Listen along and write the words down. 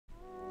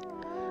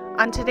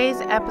On today's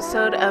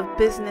episode of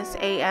Business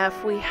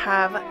AF, we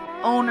have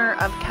owner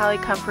of Cali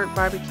Comfort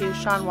BBQ,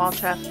 Shawn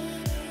Walchef,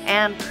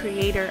 and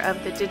creator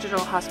of the Digital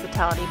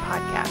Hospitality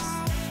Podcast.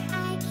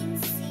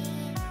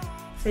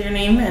 Say your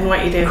name and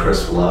what you do.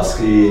 Chris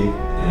Woloski,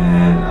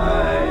 and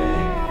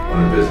I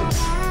own a business.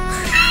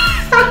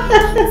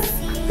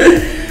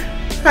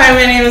 Hi,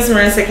 my name is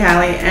Marissa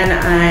Cali, and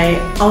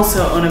I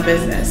also own a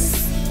business.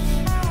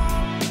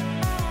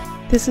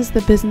 This is the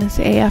Business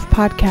AF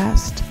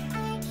Podcast,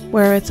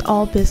 where it's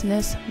all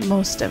business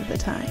most of the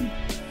time.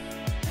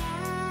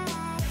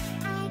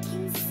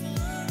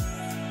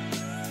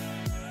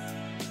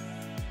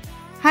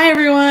 Hi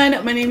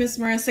everyone, my name is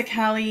Marissa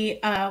Cali.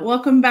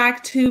 Welcome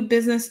back to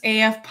Business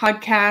AF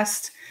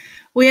Podcast.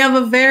 We have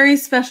a very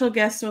special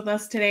guest with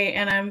us today,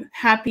 and I'm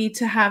happy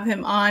to have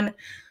him on.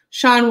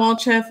 Shawn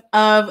Walchef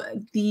of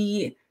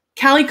the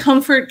Cali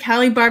Comfort,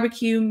 Cali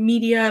BBQ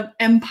Media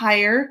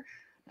Empire.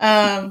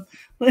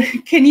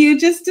 Can you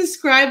just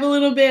describe a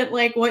little bit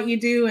like what you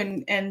do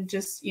and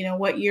just, you know,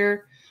 what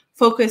your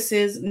focus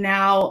is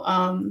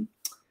now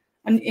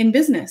in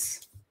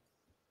business?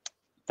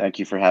 Thank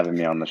you for having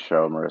me on the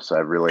show, Marissa.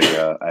 I really,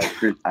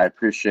 I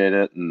appreciate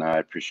it. And I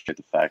appreciate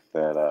the fact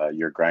that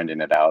you're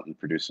grinding it out and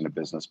producing a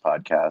business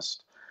podcast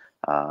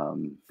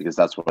because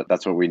that's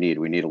what we need.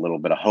 We need a little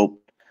bit of hope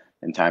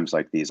in times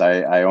like these.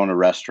 I own a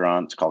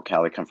restaurant. It's called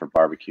Cali Comfort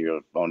BBQ.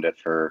 I've owned it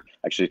for,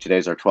 actually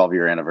today's our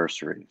 12-year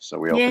anniversary. So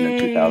we opened in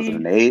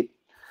 2008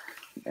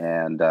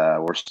 and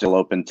we're still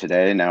open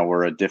today. Now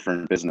we're a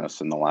different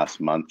business in the last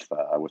month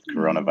with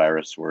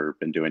coronavirus. We've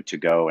been doing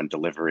to-go and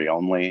delivery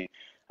only.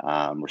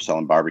 We're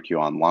selling barbecue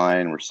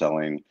online. We're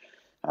selling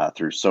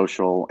through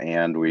social,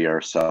 and we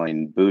are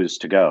selling booze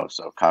to go.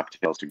 So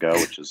cocktails to go,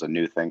 which is a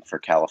new thing for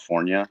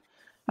California.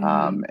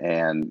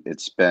 And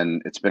it's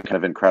been kind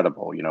of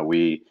incredible. You know,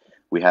 we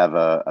have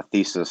a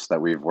thesis that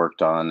we've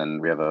worked on,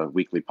 and we have a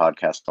weekly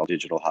podcast called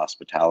Digital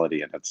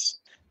Hospitality, and it's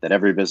that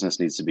every business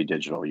needs to be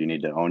digital. You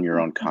need to own your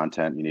own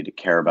content. You need to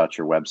care about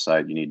your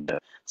website. You need to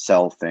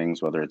sell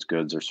things, whether it's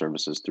goods or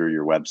services, through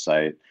your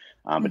website.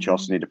 But you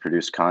also need to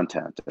produce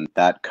content, and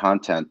that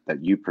content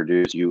that you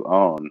produce, you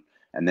own,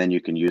 and then you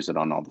can use it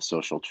on all the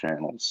social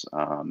channels.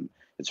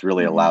 It's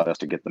really allowed us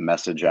to get the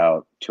message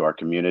out to our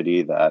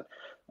community that,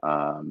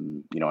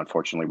 you know,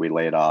 unfortunately we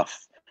laid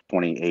off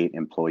 28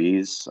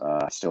 employees.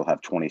 I still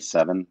have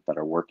 27 that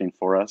are working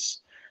for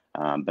us.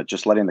 But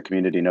just letting the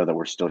community know that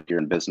we're still here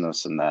in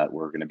business and that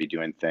we're going to be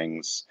doing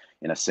things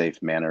in a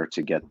safe manner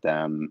to get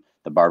them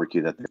the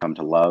barbecue that they come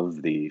to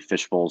love, the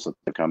fish bowls that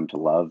they come to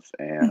love,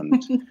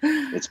 and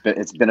it's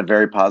been a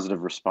very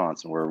positive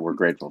response, and we're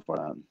grateful for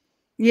that.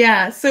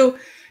 Yeah. So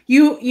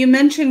you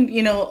mentioned,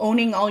 you know,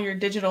 owning all your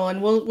digital,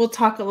 and we'll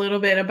talk a little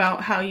bit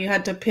about how you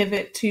had to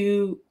pivot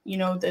to, you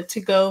know, the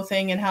to-go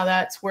thing and how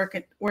that's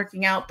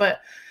working out.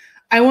 But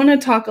I want to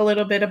talk a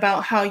little bit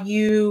about how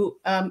you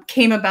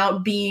came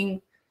about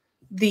being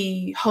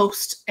the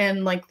host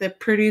and like the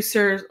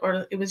producer,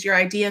 or it was your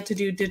idea to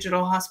do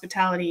Digital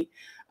Hospitality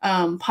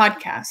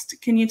podcast.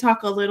 Can you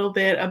talk a little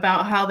bit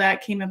about how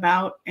that came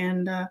about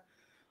and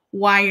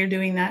why you're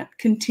doing that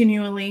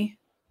continually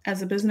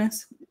as a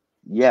business?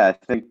 Yeah, I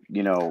think,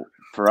 you know,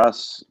 for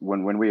us,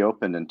 when we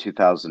opened in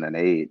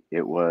 2008,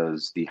 it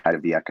was the height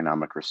of the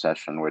economic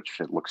recession, which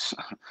it looks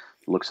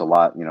a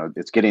lot, you know,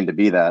 it's getting to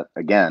be that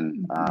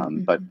again.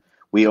 But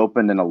we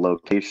opened in a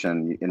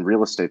location. In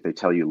real estate, they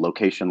tell you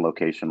location,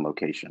 location,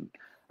 location.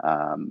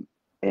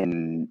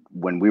 And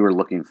when we were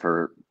looking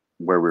for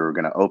where we were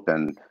going to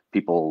open,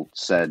 people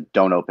said,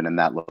 don't open in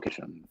that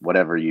location,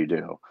 whatever you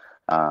do.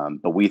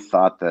 But we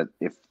thought that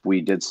if we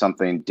did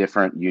something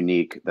different,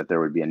 unique, that there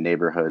would be a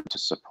neighborhood to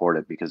support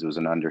it, because it was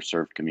an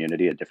underserved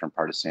community, a different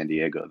part of San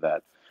Diego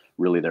that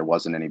really there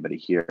wasn't anybody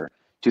here.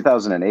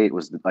 2008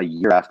 was a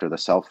year after the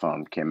cell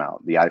phone came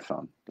out, the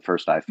iPhone, the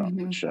first iPhone,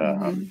 which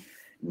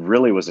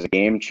really was a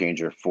game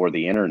changer for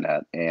the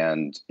internet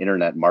and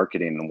internet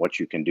marketing and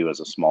what you can do as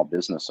a small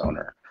business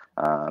owner.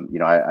 You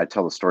know, I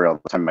tell the story all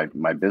the time.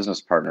 My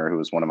business partner, who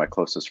was one of my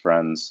closest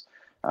friends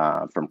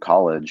from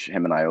college,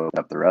 him and I opened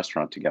up the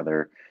restaurant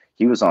together.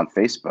 He was on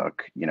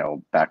Facebook, you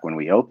know, back when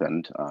we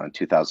opened in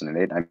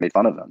 2008. I made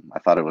fun of him. I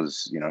thought it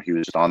was, you know, he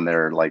was just on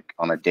there like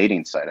on a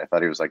dating site. I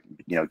thought he was like,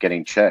 you know,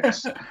 getting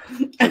chicks.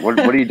 Like, what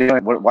are you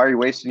doing? Why are you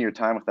wasting your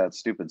time with that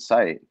stupid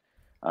site?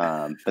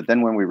 But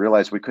then when we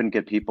realized we couldn't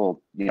get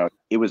people, you know,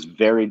 it was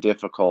very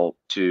difficult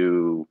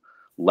to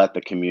let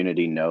the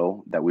community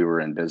know that we were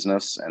in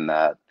business and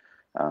that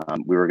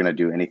we were going to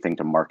do anything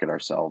to market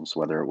ourselves,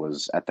 whether it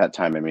was at that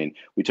time. I mean,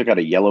 we took out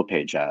a yellow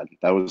page ad.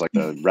 That was like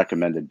the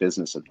recommended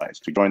business advice.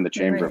 We joined the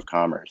Chamber of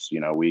Commerce. You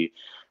know, we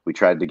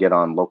tried to get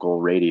on local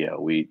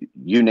radio.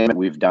 You name it,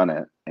 we've done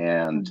it.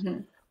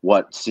 And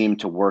what seemed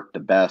to work the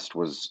best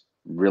was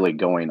really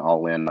going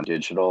all in on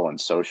digital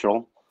and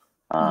social.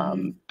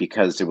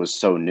 Because it was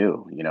so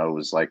new. You know, it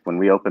was like when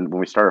we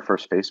started our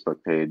first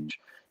Facebook page,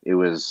 it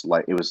was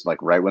like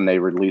right when they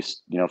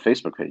released, you know,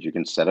 Facebook page, you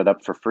can set it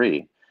up for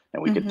free,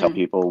 and we could tell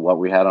people what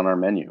we had on our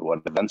menu,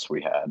 what events we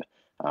had.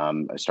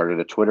 I started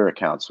a Twitter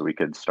account so we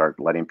could start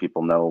letting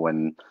people know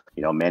when,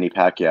 Manny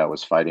Pacquiao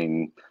was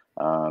fighting,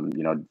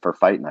 for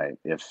fight night.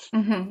 If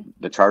Mm-hmm.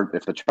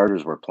 if the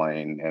Chargers were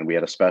playing and we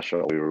had a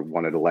special,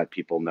 wanted to let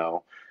people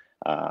know.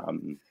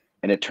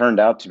 And it turned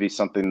out to be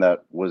something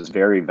that was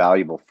very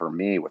valuable for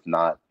me with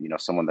not,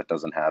 someone that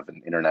doesn't have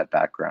an internet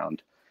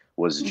background.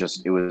 It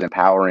was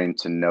empowering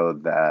to know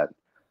that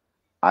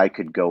I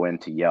could go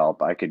into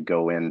Yelp, I could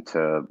go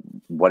into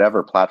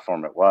whatever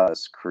platform it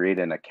was, create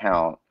an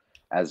account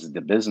as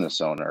the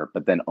business owner,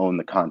 but then own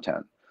the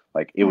content.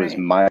 Like it was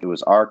Right. it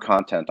was our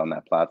content on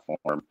that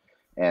platform.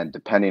 And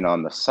depending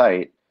on the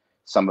site,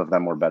 some of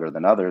them were better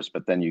than others,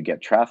 but then you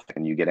get traffic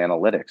and you get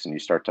analytics and you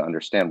start to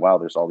understand, wow,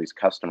 there's all these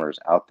customers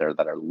out there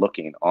that are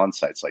looking on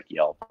sites like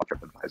Yelp,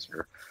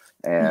 TripAdvisor.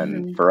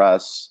 And Mm-hmm. for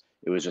us,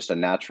 it was just a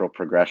natural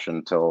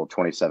progression till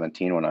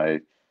 2017 when I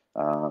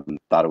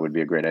thought it would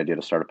be a great idea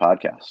to start a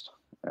podcast.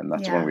 And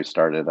that's when Yeah. we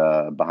started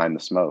Behind the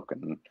Smoke.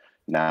 And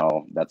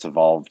now that's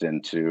evolved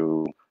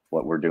into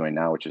what we're doing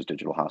now, which is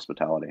digital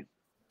hospitality.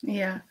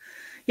 Yeah.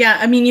 Yeah.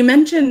 I mean, you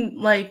mentioned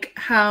like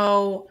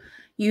how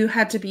you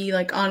had to be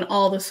like on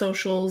all the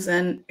socials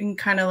and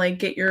kind of like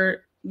get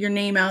your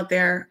name out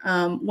there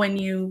when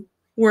you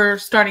were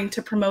starting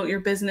to promote your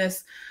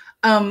business.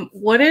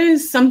 What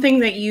is something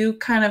that you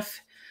kind of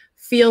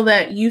feel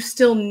that you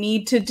still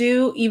need to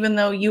do, even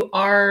though you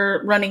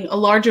are running a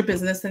larger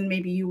business than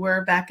maybe you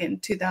were back in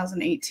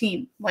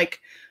 2018? Like,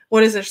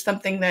 what is there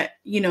something that,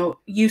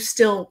 you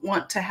still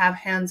want to have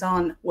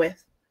hands-on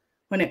with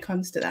when it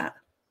comes to that?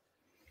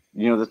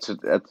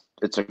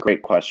 It's a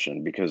great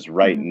question because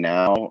right Mm-hmm.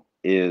 now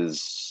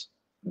is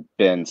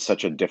been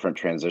such a different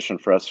transition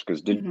for us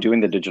because Mm-hmm.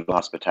 doing the digital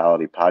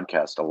hospitality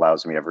podcast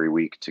allows me every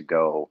week to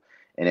go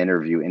and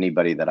interview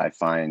anybody that I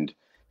find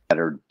that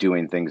are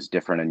doing things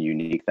different and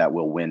unique that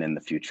will win in the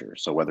future.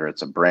 So whether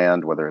it's a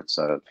brand, whether it's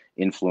a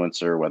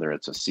influencer, whether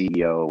it's a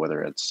CEO,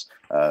 whether it's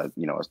a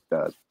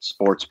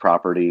sports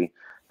property,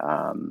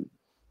 um,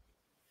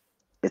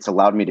 it's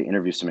allowed me to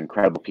interview some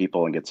incredible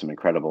people and get some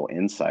incredible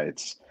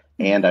insights.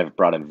 And Mm-hmm. I've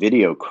brought a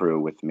video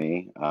crew with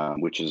me,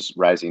 which is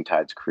Rising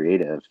Tides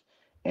Creative,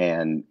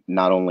 and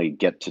not only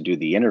get to do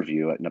the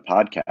interview in a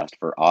podcast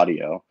for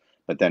audio,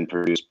 but then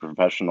produce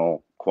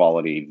professional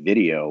quality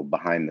video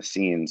behind the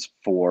scenes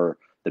for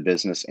the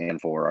business and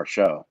for our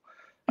show.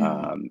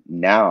 Mm-hmm.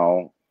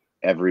 Now,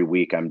 every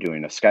week I'm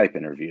doing a Skype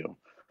interview.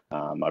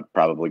 I'm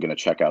probably going to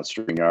check out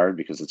StreamYard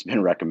because it's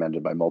been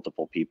recommended by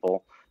multiple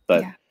people.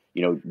 But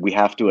Yeah. we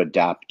have to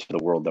adapt to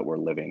the world that we're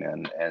living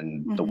in.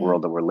 And the Mm-hmm.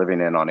 world that we're living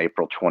in on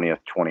April 20th,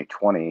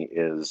 2020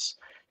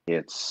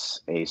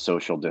 it's a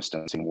social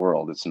distancing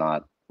world. It's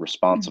not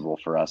responsible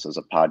for us as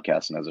a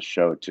podcast and as a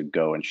show to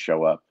go and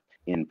show up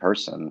in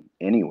person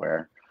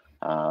anywhere.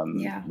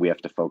 Yeah. We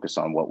have to focus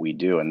on what we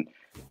do. And,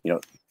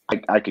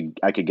 I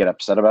could get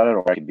upset about it,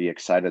 or I could be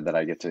excited that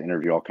I get to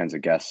interview all kinds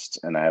of guests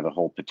and I have a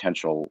whole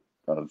potential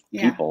of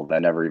Yeah. people that I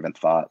never even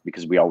thought,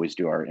 because we always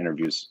do our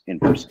interviews in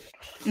person,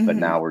 but Mm-hmm.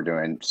 now we're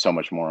doing so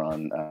much more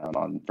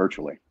on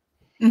virtually.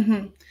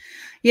 Mm-hmm.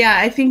 Yeah,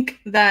 I think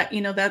that,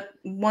 that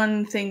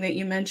one thing that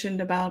you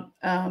mentioned about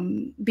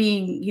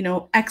being,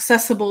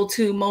 accessible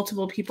to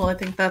multiple people, I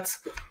think that's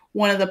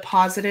one of the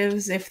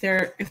positives, if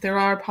there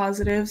are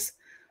positives,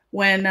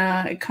 when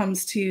it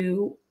comes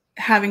to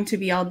having to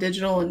be all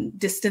digital and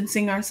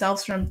distancing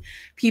ourselves from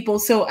people.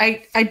 So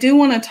I do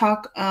want to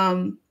talk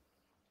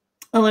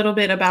a little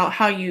bit about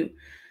how you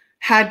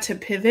had to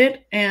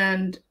pivot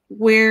and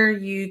where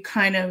you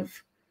kind of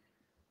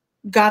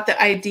got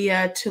the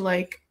idea to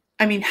like,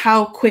 I mean,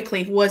 how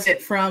quickly was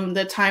it from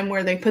the time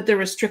where they put the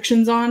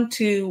restrictions on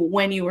to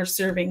when you were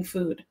serving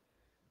food?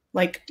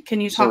 Like, can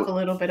you talk a So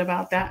little bit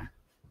about that?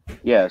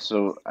 yeah,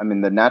 so I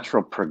mean, the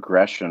natural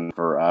progression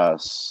for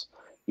us,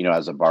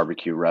 as a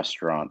barbecue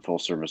restaurant, full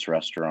service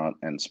restaurant,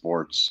 and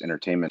sports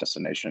entertainment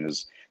destination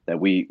is that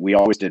we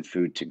always did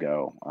food to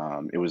go.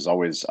 It was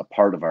always a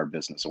part of our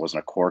business. It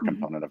wasn't a core Mm-hmm.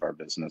 component of our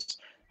business,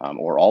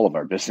 or all of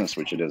our business,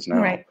 which it is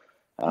now. Right.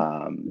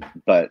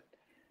 But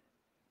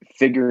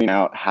figuring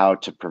out how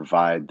to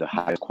provide the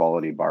highest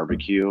quality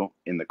barbecue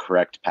in the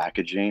correct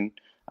packaging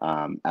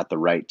at the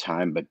right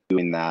time, but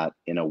doing that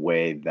in a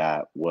way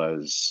that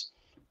was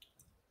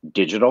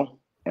digital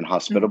and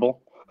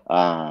hospitable.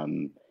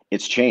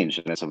 It's changed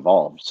and it's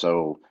evolved.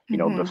 So,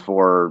 Mm-hmm.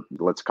 before,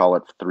 let's call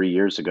it 3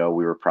 years ago,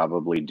 we were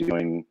probably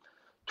doing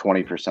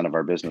 20% of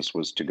our business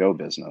was to go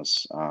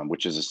business,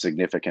 which is a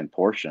significant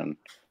portion.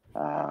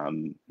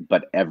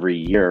 But every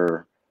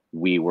year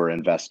we were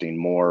investing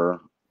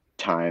more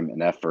time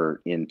and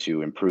effort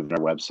into improving our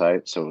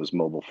website. So it was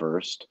mobile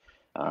first,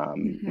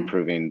 Mm-hmm.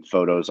 improving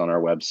photos on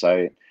our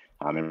website,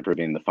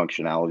 improving the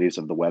functionalities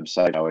of the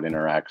website, how it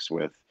interacts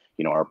with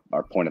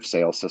our point of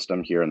sale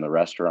system here in the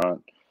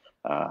restaurant.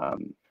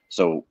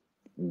 So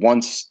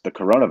once the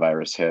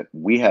coronavirus hit,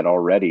 we had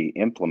already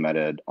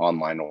implemented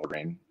online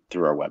ordering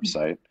through our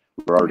website.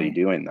 We were already Right.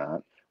 doing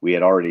that. We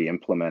had already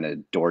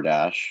implemented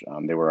DoorDash.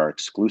 They were our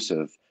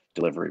exclusive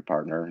delivery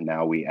partner.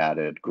 Now we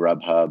added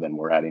Grubhub and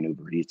we're adding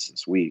Uber Eats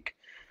this week.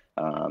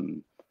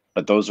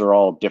 But those are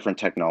all different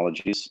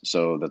technologies.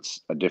 So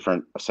that's a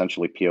different,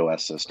 essentially,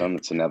 POS system.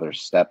 It's another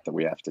step that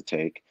we have to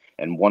take.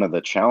 And one of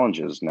the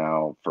challenges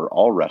now for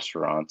all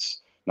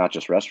restaurants, not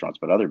just restaurants,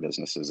 but other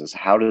businesses, is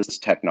how does this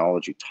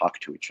technology talk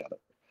to each other?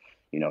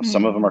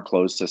 Some of them are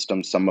closed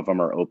systems, some of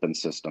them are open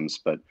systems,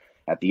 but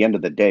at the end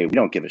of the day, we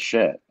don't give a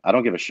shit. I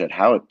don't give a shit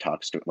how it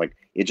talks to it. Like,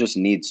 it just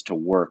needs to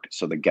work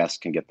so the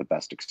guest can get the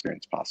best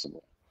experience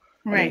possible.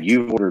 Right. I mean,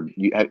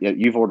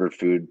 you've ordered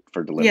food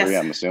for delivery,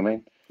 Yes. I'm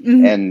assuming.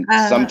 Mm-hmm. And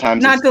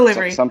sometimes not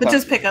delivery, sometimes, but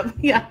just pickup.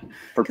 Yeah.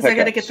 For Because I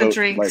got to pickup. get the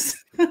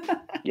drinks.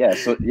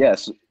 Yes.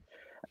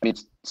 I mean,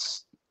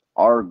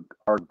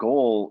 our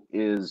goal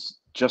is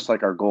just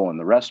like our goal in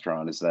the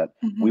restaurant is that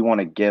we want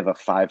to give a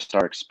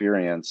 5-star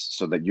experience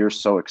so that you're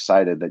so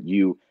excited that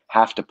you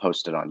have to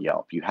post it on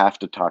Yelp. You have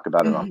to talk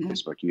about it on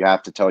Facebook. You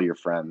have to tell your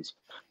friends,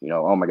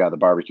 oh my God, the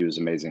barbecue is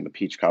amazing, the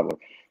peach cobbler.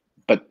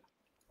 But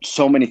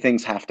so many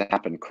things have to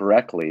happen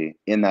correctly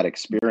in that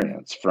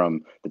experience,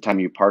 from the time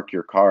you park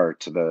your car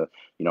to the,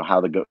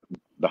 how the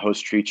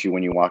host treats you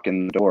when you walk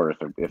in the door,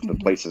 if the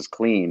place is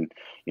clean,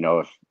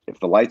 if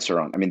the lights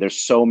are on. I mean,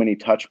 there's so many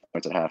touch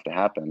points that have to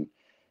happen.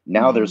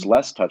 Now there's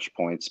less touch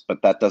points,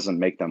 but that doesn't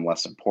make them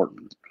less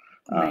important.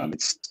 Right.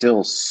 It's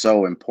still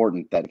so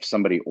important that if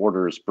somebody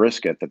orders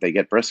brisket, that they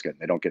get brisket,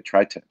 they don't get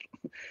tri-tip.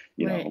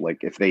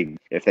 Like if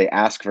they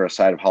ask for a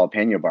side of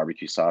jalapeno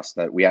barbecue sauce,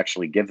 that we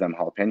actually give them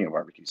jalapeno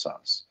barbecue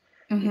sauce.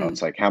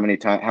 It's like how many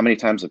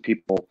times have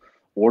people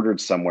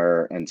ordered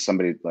somewhere and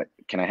somebody like,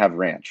 can I have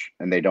ranch?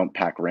 And they don't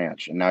pack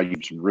ranch, and now you've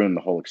just ruined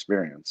the whole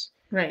experience.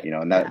 Right.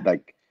 And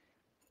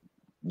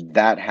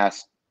that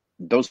has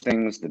those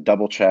things, the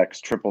double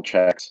checks, triple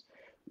checks,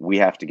 we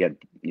have to get,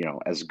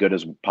 as good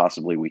as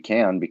possibly we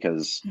can,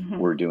 because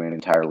we're doing an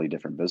entirely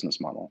different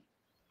business model.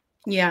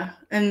 Yeah.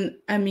 And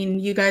I mean,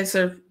 you guys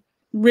have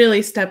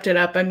really stepped it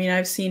up. I mean,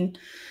 I've seen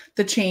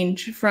the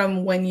change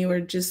from when you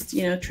were just,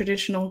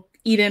 traditional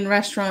eat-in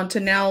restaurant to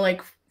now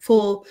like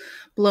full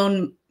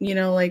blown,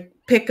 like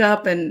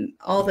pickup and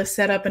all the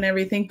setup and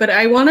everything. But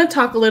I want to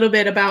talk a little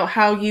bit about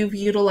how you've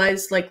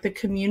utilized like the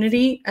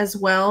community as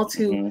well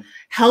to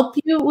help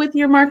you with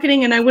your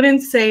marketing. And I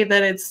wouldn't say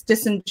that it's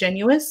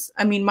disingenuous.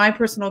 I mean, my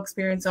personal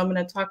experience, I'm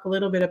going to talk a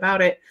little bit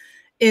about it,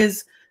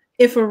 is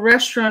if a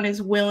restaurant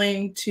is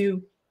willing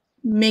to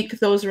make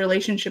those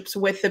relationships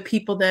with the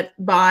people that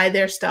buy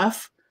their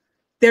stuff,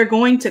 they're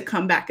going to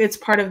come back. It's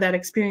part of that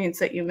experience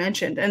that you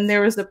mentioned. And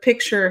there was a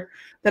picture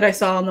that I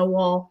saw on the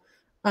wall.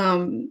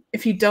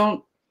 If you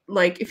don't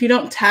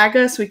tag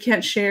us, we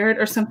can't share it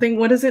or something.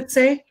 What does it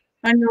say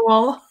on your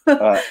wall?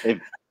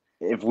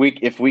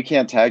 If we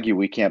can't tag you,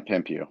 we can't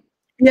pimp you.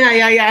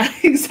 Yeah,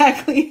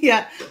 exactly.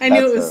 Yeah, I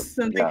knew it was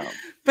something,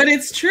 but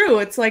it's true.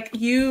 It's like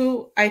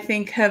you, I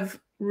think, have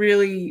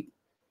really.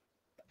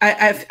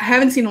 I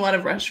haven't seen a lot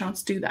of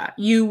restaurants do that.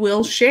 You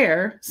will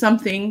share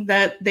something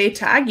that they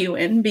tag you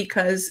in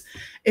because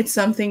it's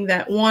something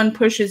that, one,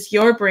 pushes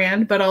your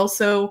brand, but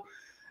also,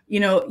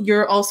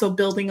 you're also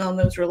building on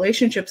those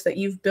relationships that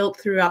you've built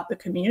throughout the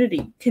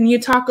community. Can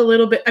you talk a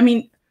little bit? I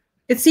mean,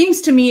 it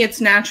seems to me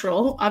it's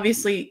natural.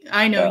 Obviously,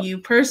 I know you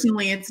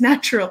personally, it's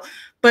natural,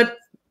 but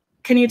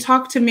can you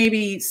talk to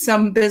maybe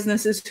some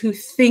businesses who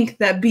think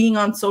that being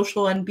on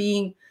social and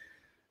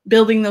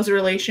building those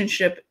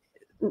relationships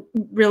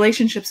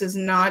is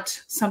not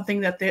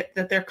something that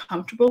they're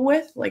comfortable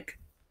with? Like,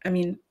 I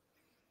mean,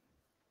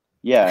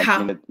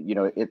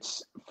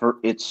 it's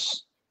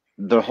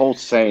the whole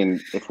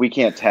saying, if we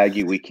can't tag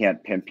you, we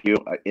can't pimp you.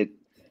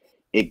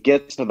 It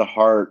gets to the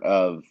heart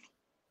of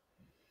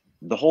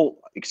the whole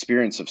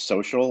experience of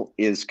social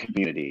is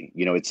community.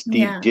 It's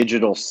the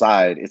digital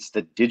side. It's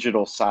the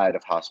digital side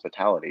of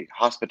hospitality.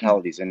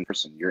 Hospitality is in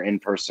person. You're in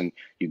person.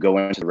 You go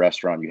into the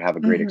restaurant. You have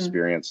a great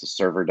experience. The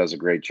server does a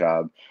great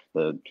job.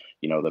 The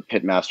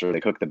pit master,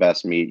 they cook the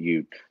best meat.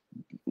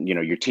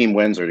 Your team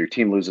wins or your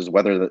team loses,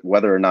 whether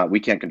or not, we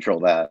can't control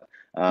that.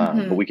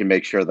 But we can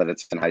make sure that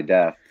it's in high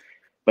def.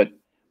 But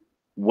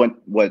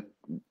what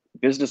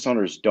business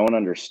owners don't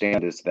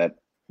understand is that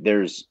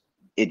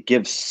it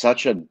gives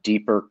such a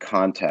deeper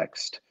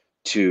context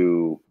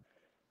to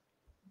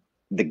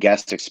the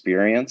guest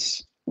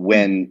experience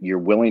when you're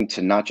willing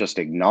to not just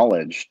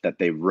acknowledge that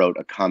they wrote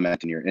a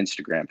comment in your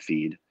Instagram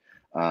feed,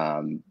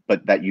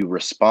 but that you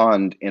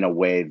respond in a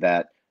way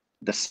that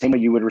the same way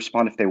you would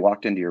respond if they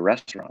walked into your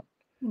restaurant.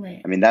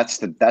 Right. I mean, that's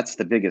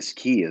the biggest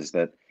key, is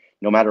that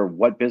no matter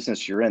what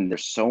business you're in,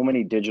 there's so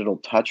many digital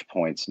touch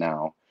points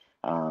now,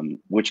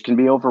 which can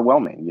be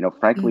overwhelming.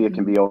 Frankly, it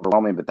can be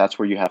overwhelming, but that's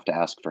where you have to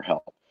ask for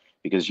help,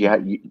 because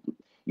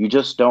you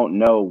just don't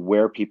know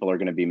where people are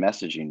going to be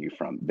messaging you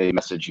from. They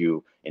message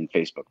you in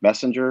Facebook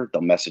Messenger.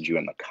 They'll message you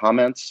in the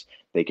comments.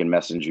 They can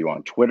message you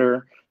on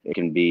Twitter. It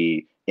can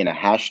be in a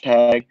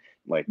hashtag.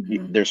 Like,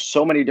 there's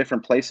so many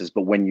different places,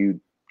 but when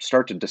you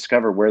start to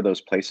discover where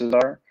those places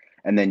are,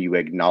 and then you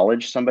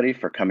acknowledge somebody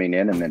for coming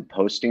in and then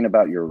posting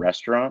about your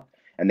restaurant,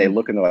 and they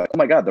look and they're like, oh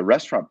my God, the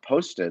restaurant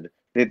posted,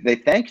 they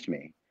thanked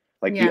me.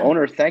 Like, the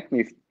owner thanked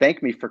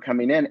me for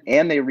coming in,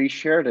 and they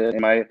reshared it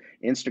in my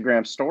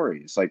Instagram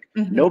stories. Like,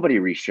 nobody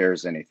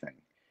reshares anything.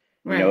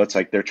 You know, it's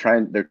like they're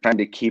trying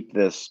to keep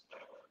this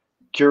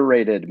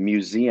curated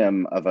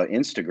museum of an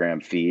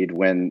Instagram feed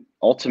when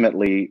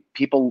ultimately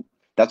people,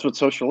 that's what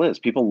social is.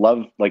 People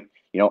love, like,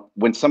 you know,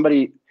 when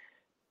somebody,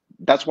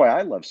 that's why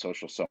I love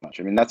social so much.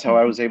 I mean, that's how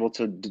I was able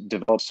to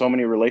develop so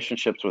many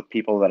relationships with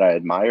people that I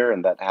admire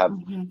and that have,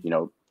 you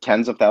know,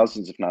 tens of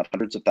thousands, if not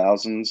hundreds of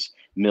thousands,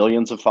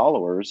 millions of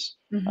followers,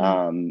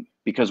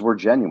 because we're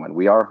genuine.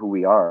 We are who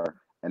we are.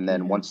 And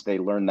then once they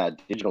learn that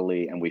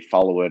digitally and we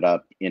follow it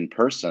up in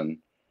person,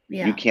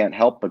 you can't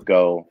help but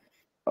go,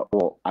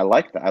 well, I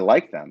like that. I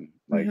like them.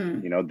 Like,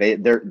 you know,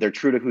 they're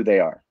true to who they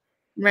are.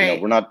 Right.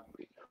 You know,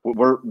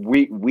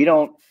 we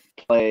don't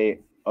play,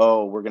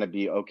 oh, we're going to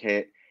be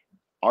okay.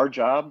 Our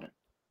job,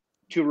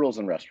 2 rules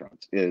in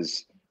restaurants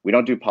is we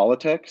don't do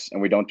politics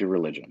and we don't do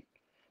religion,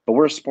 but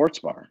we're a sports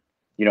bar,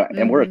 you know,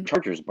 and we're a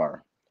Chargers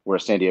bar. We're a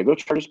San Diego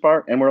Chargers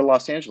bar and we're a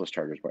Los Angeles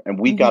Chargers bar. And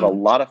we got a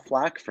lot of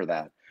flack for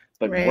that,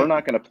 but we're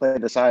not going to play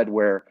the side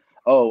where,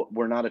 oh,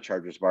 we're not a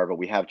Chargers bar, but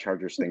we have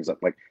Chargers things up.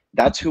 Like,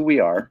 that's who we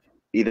are.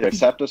 Either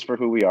accept us for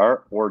who we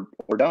are or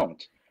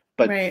don't.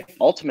 But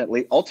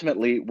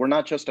ultimately, we're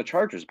not just a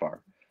Chargers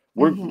bar.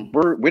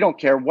 We don't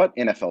care what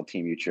NFL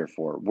team you cheer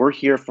for. We're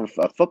here for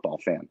a football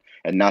fan,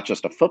 and not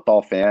just a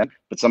football fan,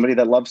 but somebody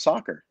that loves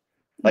soccer.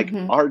 Like,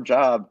 our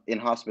job in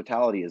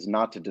hospitality is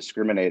not to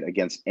discriminate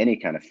against any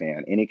kind of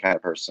fan, any kind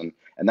of person.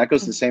 And that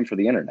goes the same for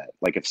the internet.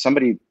 Like, if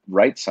somebody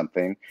writes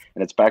something,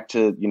 and it's back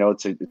to, you know,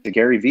 it's a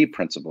Gary Vee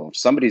principle. If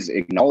somebody's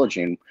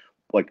acknowledging,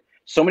 like,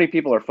 so many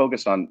people are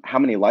focused on how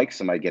many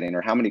likes am I getting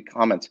or how many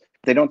comments.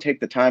 They don't take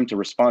the time to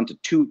respond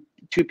to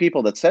two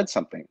people that said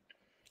something.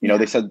 You know,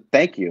 they said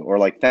thank you, or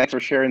like, thanks for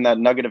sharing that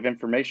nugget of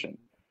information.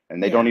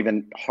 And they don't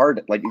even heart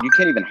it. Like, you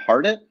can't even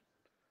heart it.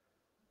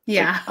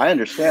 Yeah. Like, I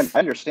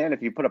understand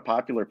if you put a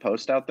popular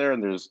post out there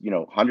and there's, you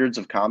know, hundreds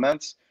of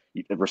comments,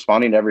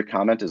 responding to every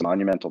comment is a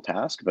monumental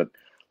task, but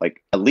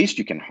like, at least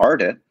you can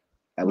heart it.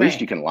 At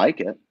least you can like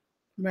it.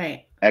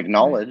 Right.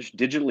 Acknowledge,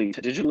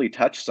 digitally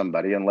touch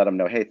somebody and let them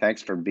know, hey,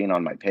 thanks for being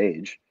on my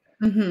page.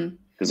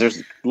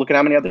 Because look at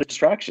how many other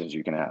distractions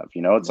you can have.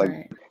 You know, it's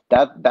like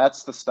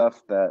that's the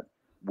stuff that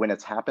when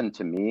it's happened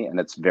to me, and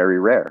it's very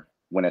rare,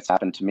 when it's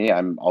happened to me,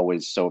 I'm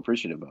always so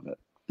appreciative of it.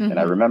 And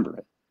I remember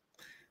it.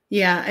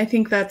 Yeah, I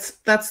think that's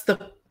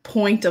the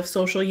point of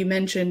social you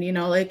mentioned, you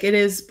know, like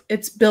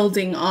it's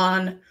building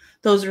on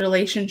those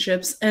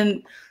relationships.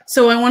 And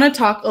so I want to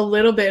talk a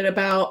little bit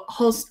about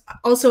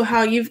also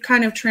how you've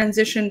kind of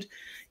transitioned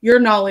your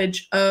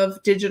knowledge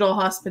of digital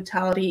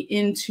hospitality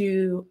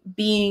into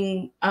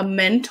being a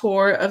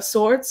mentor of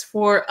sorts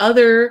for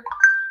other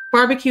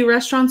barbecue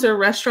restaurants or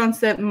restaurants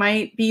that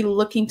might be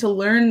looking to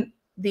learn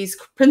these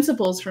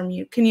principles from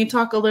you. Can you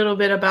talk a little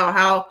bit about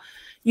how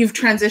you've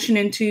transitioned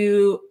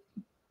into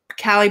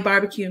Cali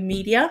barbecue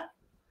media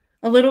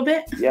a little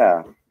bit?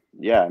 Yeah.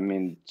 I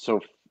mean, so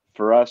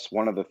for us,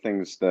 one of the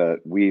things that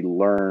we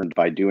learned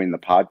by doing the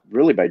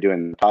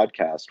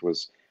podcast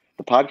was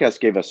the podcast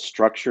gave us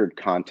structured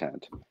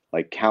content,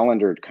 like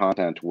calendared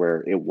content,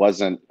 where it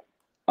wasn't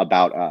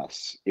about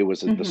us. It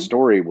was the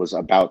story was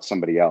about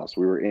somebody else.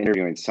 We were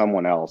interviewing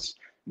someone else,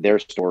 their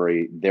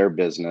story, their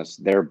business,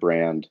 their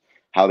brand,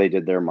 how they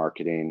did their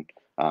marketing,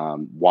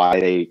 why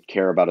they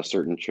care about a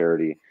certain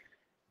charity.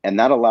 And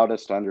that allowed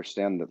us to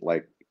understand that,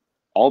 like,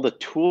 all the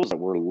tools that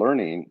we're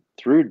learning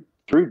through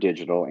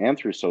digital and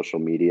through social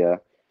media,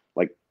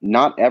 like,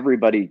 not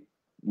everybody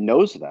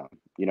knows them.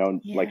 You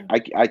know, like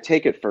I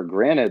take it for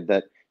granted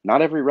that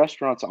not every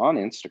restaurant's on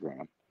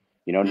Instagram.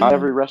 You know, not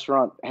every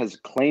restaurant has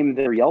claimed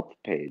their Yelp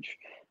page.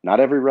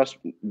 Not every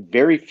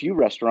very few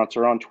restaurants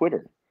are on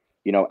Twitter,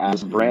 you know,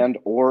 as a brand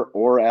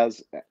or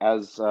as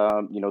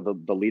you know,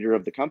 the leader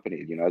of the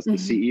company, you know, as the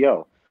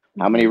CEO.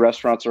 How many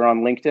restaurants are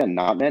on LinkedIn?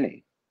 Not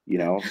many, you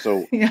know.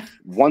 So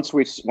once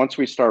we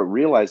start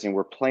realizing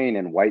we're playing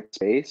in white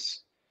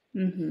space,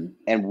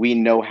 and we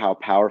know how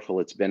powerful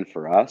it's been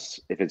for us.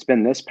 If it's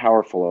been this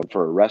powerful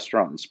for a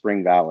restaurant in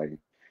Spring Valley,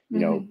 you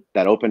know,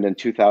 that opened in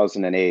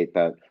 2008,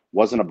 that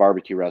wasn't a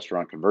barbecue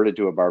restaurant, converted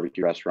to a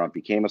barbecue restaurant,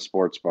 became a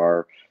sports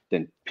bar,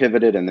 then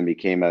pivoted and then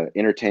became an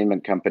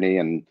entertainment company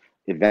and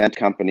event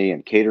company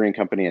and catering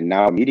company, and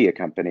now a media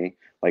company.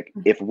 Like,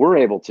 if we're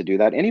able to do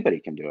that,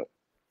 anybody can do it.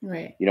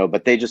 Right. You know,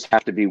 but they just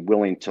have to be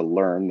willing to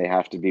learn. They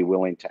have to be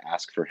willing to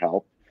ask for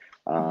help.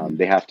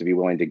 They have to be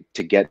willing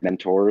to get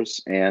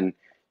mentors and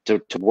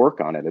to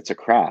work on it. It's a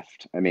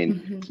craft. I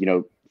mean, you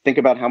know, think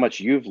about how much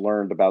you've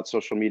learned about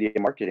social media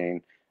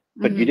marketing,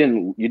 but you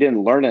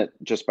didn't learn it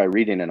just by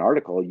reading an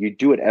article. You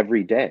do it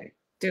every day.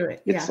 Do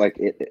it. It's like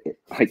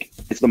like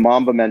it's the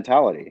Mamba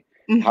mentality.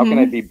 How can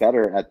I be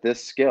better at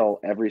this skill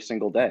every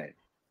single day?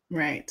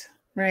 Right.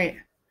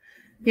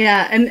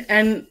 Yeah,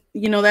 and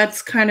you know,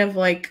 that's kind of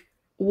like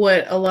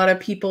what a lot of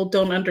people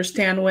don't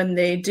understand when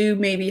they do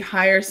maybe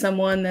hire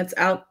someone that's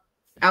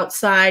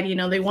outside, you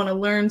know, they want to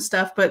learn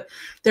stuff, but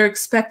they're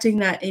expecting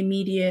that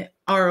immediate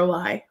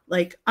ROI.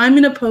 Like, I'm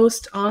going to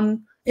post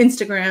on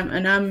Instagram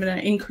and I'm going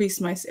to increase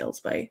my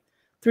sales by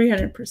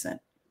 300%.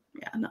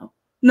 Yeah, no,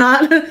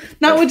 not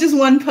with just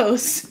one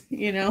post,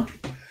 you know?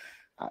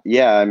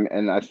 Yeah,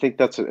 and I think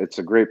it's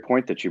a great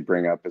point that you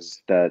bring up,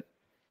 is that,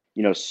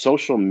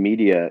 social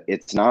media,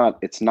 it's not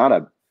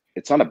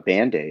a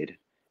band-aid.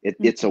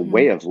 It's a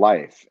way Mhm. of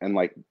life. And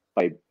like,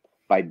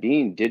 by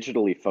being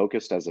digitally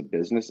focused as a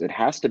business, it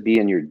has to be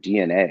in your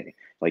DNA.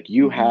 Like,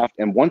 you Mhm. have,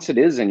 and once it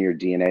is in your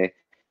DNA,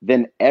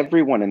 then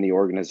everyone in the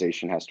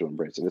organization has to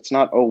embrace it. It's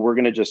not, oh, we're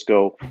going to just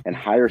go and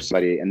hire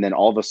somebody and then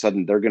all of a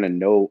sudden they're going to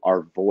know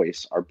our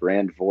voice, our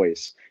brand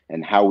voice,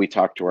 and how we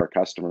talk to our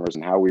customers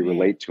and how we Right.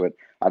 relate to it.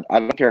 I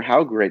don't care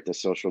how great the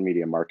social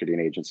media marketing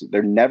agency,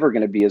 they're never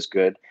going to be as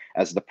good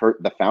as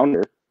the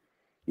founder.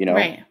 you know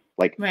Right.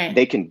 like, Right.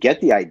 they can get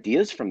the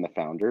ideas from the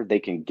founder, they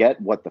can get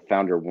what the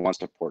founder wants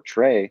to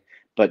portray,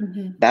 but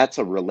Mhm. that's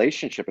a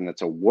relationship, and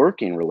it's a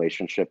working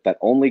relationship that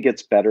only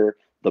gets better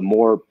the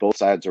more both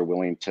sides are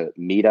willing to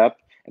meet up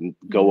and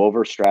go Mhm.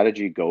 over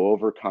strategy, go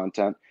over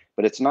content.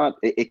 But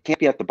it can't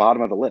be at the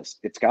bottom of the list,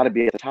 it's got to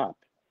be at the top.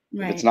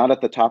 If it's Right. not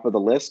at the top of the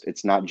list,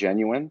 it's not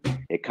genuine.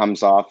 It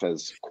comes off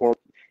as core.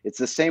 It's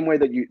the same way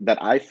that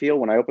I feel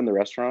when I opened the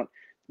restaurant,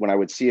 when I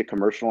would see a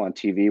commercial on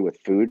TV with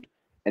food,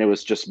 and it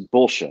was just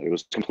bullshit. It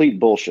was complete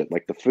bullshit.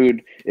 Like, the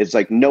food is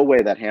like, no way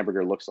that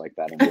hamburger looks like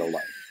that in real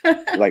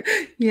life. Like,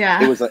 it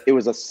Yeah. was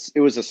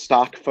a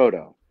stock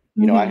photo.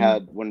 I Mhm.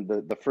 had, when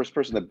the first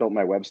person that built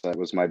my website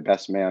was my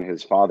best man,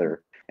 his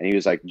father, and he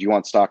was like, "Do you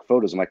want stock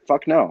photos?" I'm like,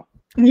 "Fuck no.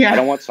 I Yeah.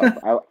 don't want stock.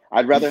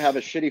 I'd rather have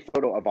a shitty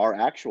photo of our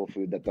actual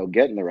food that they'll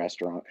get in the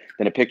restaurant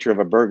than a picture of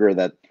a burger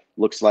that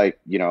looks like,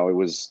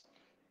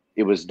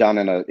 it was done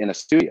in a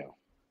studio."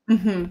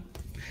 Mhm.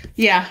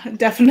 Yeah,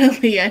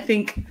 definitely. I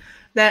think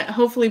that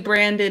hopefully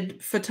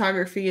branded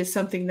photography is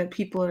something that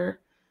people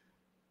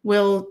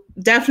will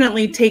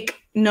definitely take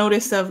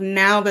notice of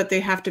now that they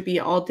have to be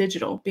all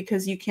digital,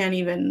 because you can't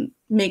even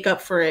make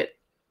up for it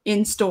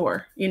in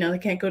store. They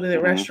can't go to the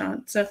Hmm.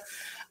 restaurant. So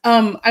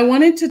I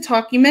wanted to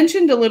talk, you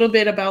mentioned a little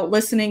bit about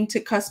listening to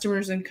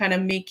customers and kind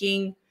of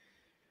making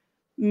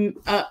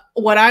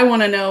what I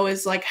want to know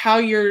is like how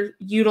you're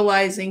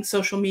utilizing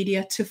social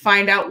media to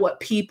find out what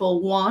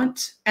people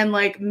want and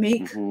like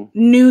make Hmm.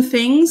 new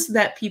things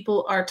that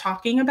people are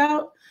talking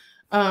about.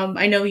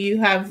 I know you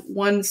have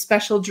one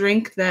special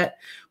drink that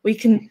we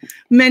can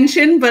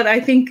mention, but I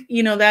think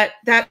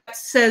that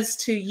says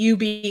to you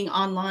being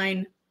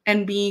online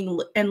and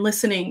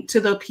listening to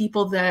the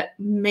people that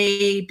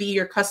may be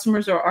your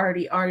customers or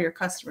already are your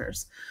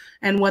customers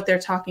and what they're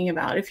talking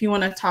about. If you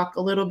want to talk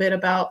a little bit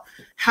about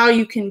how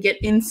you can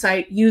get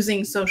insight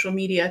using social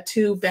media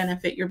to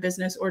benefit your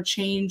business or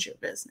change your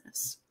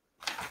business.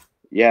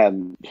 Yeah,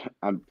 and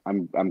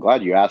I'm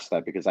glad you asked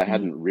that, because I Mhm.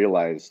 hadn't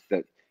realized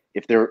that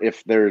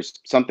if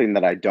there's something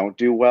that I don't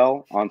do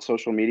well on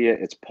social media,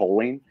 it's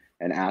polling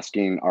and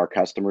asking our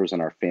customers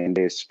and our fan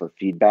base for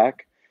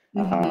feedback.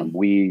 Mhm.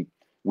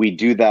 We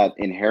do that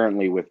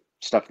inherently with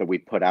stuff that we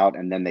put out,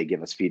 and then they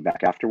give us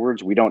feedback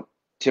afterwards. We don't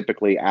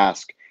typically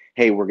ask,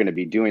 "Hey, we're going to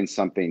be doing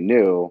something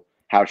new.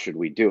 How should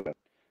we do it?"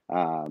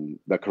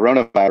 The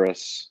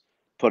coronavirus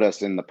put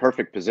us in the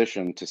perfect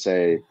position to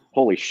say,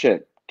 "Holy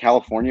shit,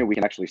 California, we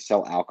can actually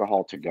sell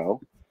alcohol to go."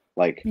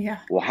 Like, Yeah.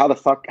 well, how the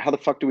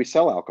fuck do we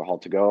sell alcohol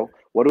to go?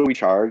 What do we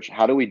charge?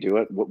 How do we do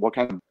it? What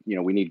kind of,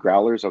 we need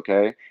growlers.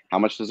 Okay. How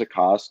much does it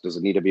cost? Does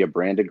it need to be a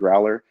branded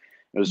growler?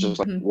 It was just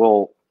like, Mhm.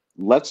 well,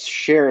 let's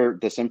share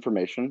this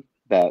information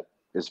that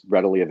is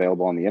readily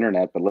available on the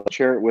internet, but let's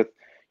share it with,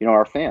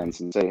 our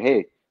fans and say,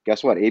 "Hey,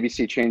 guess what?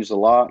 ABC changed the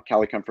law.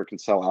 Cali Comfort can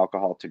sell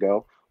alcohol to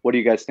go. What do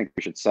you guys think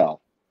we should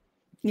sell?"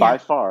 By Yeah.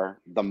 far,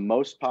 the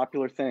most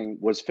popular thing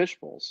was fish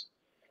bowls,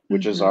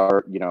 which is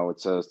Mhm.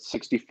 it's a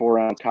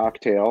 64-ounce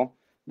cocktail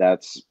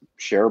that's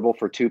shareable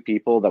for two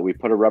people that we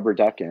put a rubber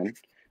duck in,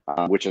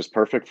 which is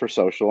perfect for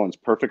social and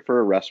it's perfect for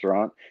a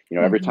restaurant.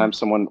 Every time Mhm.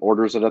 someone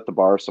orders it at the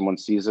bar, someone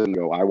sees it and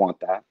go, "I want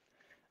that."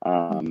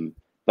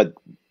 But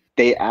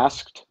they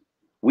asked,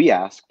 we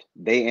asked,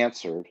 they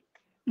answered,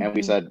 and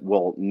we Mhm. said,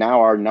 well, now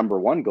our number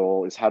one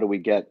goal is how do we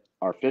get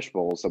our fish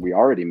bowls that we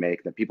already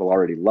make, that people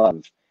already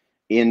love,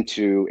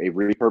 into a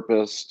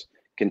repurposed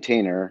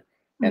container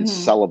and Mhm.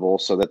 sellable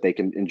so that they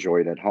can enjoy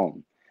it at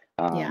home.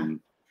 Yeah.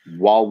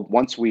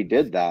 Once we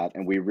did that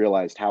and we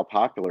realized how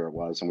popular it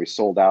was and we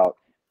sold out,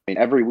 I mean,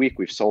 every week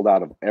we've sold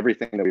out of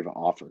everything that we've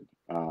offered.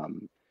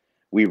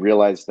 We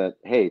realized that,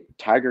 hey,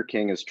 Tiger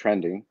King is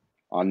trending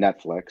on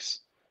Netflix.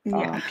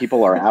 Yeah.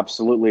 People are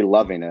absolutely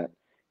loving it.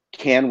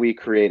 Can we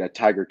create a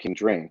Tiger King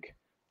drink,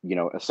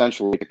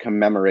 essentially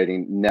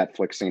commemorating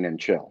Netflixing and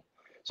chill?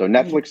 So Yeah.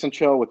 Netflix and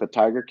chill with the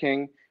Tiger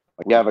King.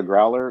 Like, we have a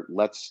growler.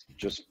 Let's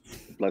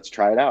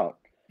try it out.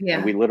 And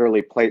Yeah. we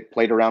literally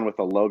played around with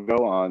a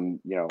logo on,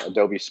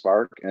 Adobe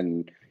Spark,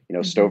 and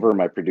Mhm. Stover,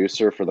 my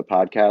producer for the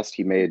podcast,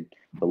 he made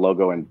the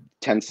logo in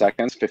 10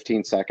 seconds,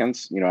 15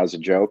 seconds, as a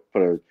joke.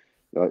 Put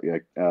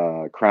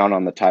a crown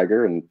on the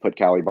tiger and put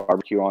Cali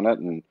barbecue on it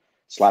and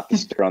slap the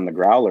sticker on the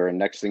growler. And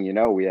next thing you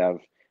know, we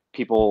have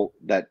people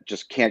that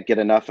just can't get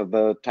enough of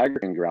the Tiger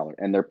King growler,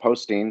 and they're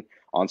posting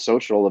on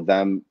social of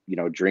them,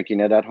 drinking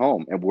it at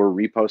home, and we're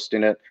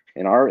reposting it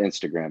in our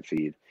Instagram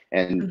feed.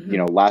 And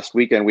Mhm. last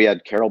weekend we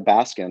had Carol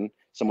Baskin,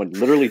 someone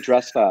literally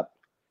dressed up,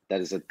 that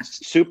is a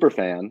super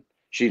fan,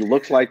 She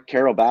looks like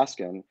Carol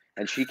Baskin,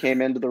 and she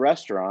came into the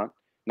restaurant,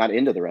 not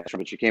into the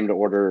restaurant, but she came to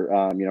order,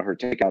 her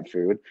takeout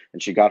food,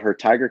 and she got her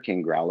Tiger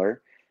King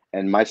growler.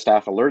 And my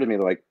staff alerted me,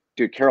 they're like,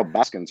 dude, Carol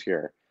Baskin's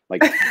here.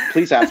 Like,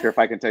 please ask her if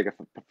I can take a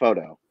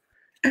photo.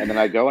 And then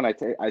I go and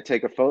I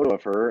take a photo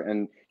of her,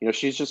 and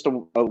she's just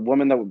a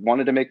woman that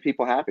wanted to make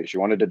people happy. She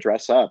wanted to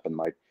dress up, and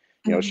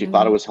she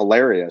thought it was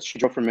hilarious. She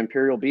drove from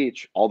Imperial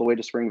Beach all the way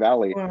to Spring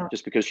Valley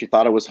just because she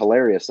thought it was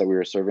hilarious that we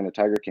were serving a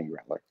Tiger King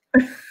growler.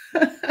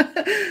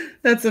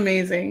 That's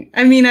amazing.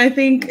 I mean, I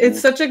think it's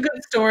such a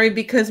good story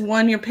because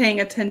one, you're paying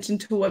attention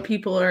to what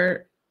people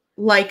are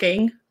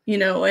liking,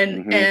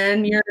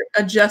 and you're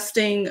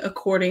adjusting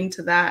according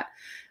to that.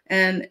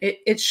 And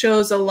it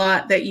shows a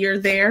lot that you're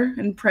there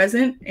and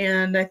present.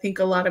 And I think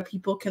a lot of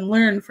people can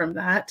learn from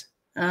that,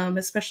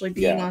 especially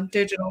being on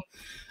digital.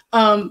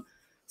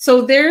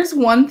 So there's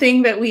one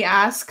thing that we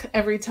ask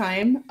every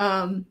time.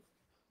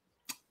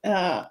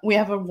 We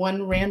have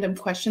one random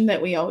question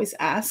that we always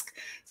ask.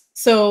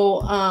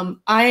 So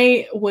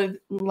I would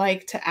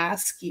like to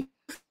ask you,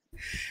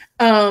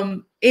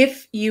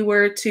 if you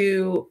were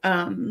to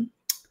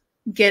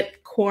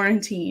get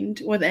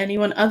quarantined with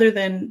anyone other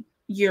than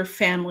your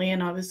family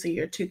and obviously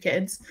your 2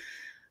 kids,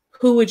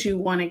 who would you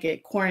want to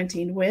get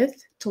quarantined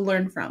with to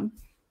learn from?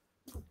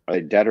 Are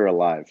they dead or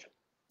alive?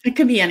 It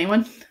could be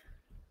anyone.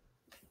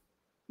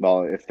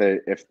 Well, if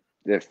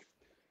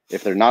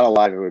they're not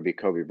alive, it would be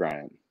Kobe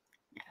Bryant.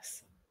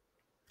 Yes.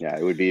 Yeah,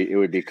 it would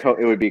be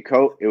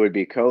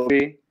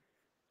Kobe,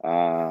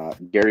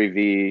 Gary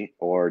Vee,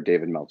 or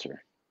David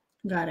Meltzer.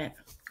 Got it.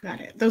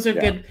 Those are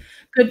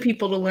good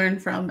people to learn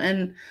from,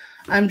 and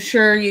I'm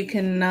sure you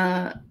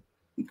can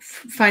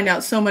find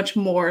out so much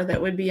more that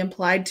would be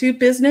applied to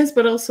business,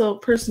 but also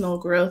personal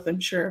growth, I'm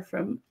sure,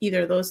 from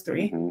either of those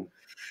 3.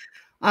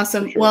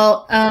 Awesome. Sure.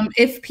 Well,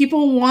 if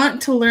people want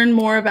to learn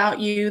more about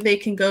you, they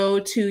can go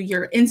to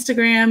your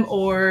Instagram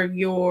or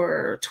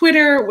your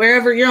Twitter,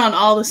 wherever you're on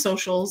all the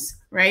socials,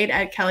 right?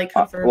 At Cali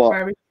Comfort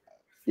Barbecue.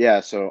 Yeah.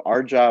 So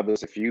our job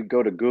is, if you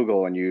go to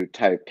Google and you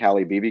type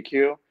Cali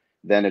BBQ,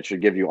 then it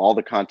should give you all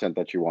the content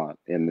that you want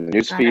in the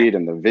news feed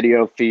and the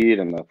video feed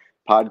and the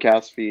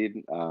podcast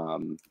feed.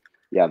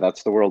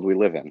 That's the world we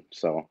live in.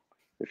 So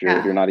if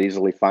you're not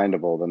easily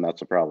findable, then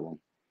that's a problem.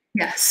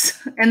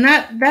 Yes, and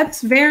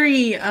that's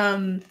very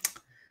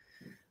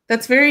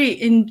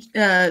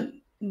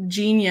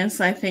genius,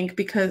 I think,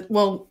 because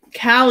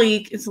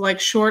Cali is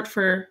like short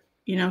for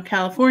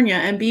California,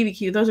 and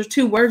BBQ. Those are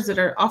 2 words that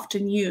are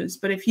often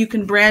used. But if you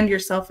can brand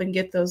yourself and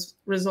get those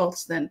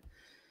results, then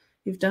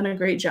you've done a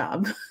great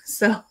job.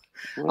 So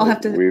I'll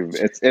have to.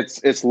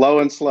 It's low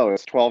and slow.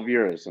 It's 12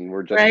 years, and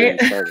we're just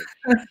getting started.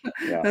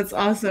 Yeah. That's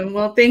awesome.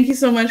 Well, thank you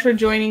so much for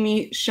joining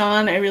me,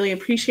 Shawn. I really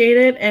appreciate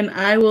it, and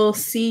I will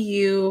see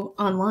you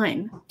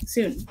online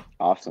soon.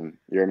 Awesome.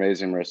 You're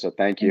amazing, Marissa.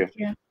 Thank you.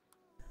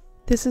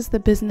 This is the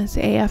Business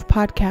AF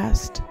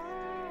podcast,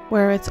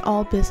 where it's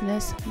all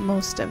business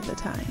most of the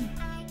time.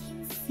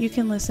 You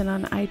can listen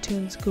on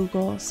iTunes,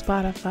 Google,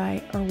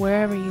 Spotify, or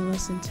wherever you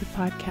listen to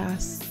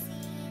podcasts.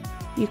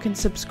 You can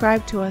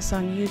subscribe to us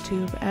on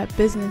YouTube at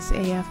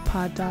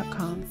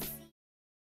businessafpod.com.